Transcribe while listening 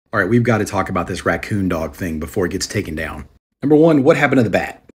All right, we've got to talk about this raccoon dog thing before it gets taken down. Number one, what happened to the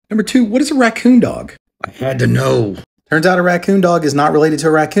bat? Number two, what is a raccoon dog? I had to know. Turns out a raccoon dog is not related to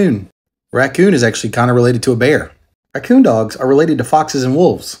a raccoon. A raccoon is actually kind of related to a bear. Raccoon dogs are related to foxes and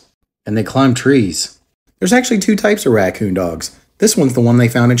wolves, and they climb trees. There's actually two types of raccoon dogs. This one's the one they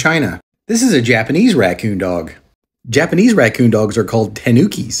found in China. This is a Japanese raccoon dog. Japanese raccoon dogs are called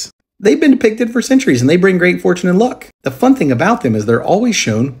tanukis. They've been depicted for centuries and they bring great fortune and luck. The fun thing about them is they're always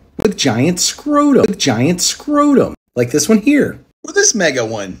shown with giant scrotum. Like this one here. Or this mega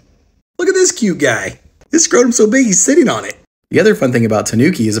one. Look at this cute guy. His scrotum's so big he's sitting on it. The other fun thing about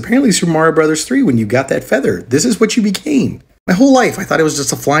Tanuki is apparently Super Mario Bros. 3 when you got that feather, this is what you became. My whole life I thought it was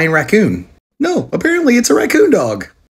just a flying raccoon. No, apparently it's a raccoon dog.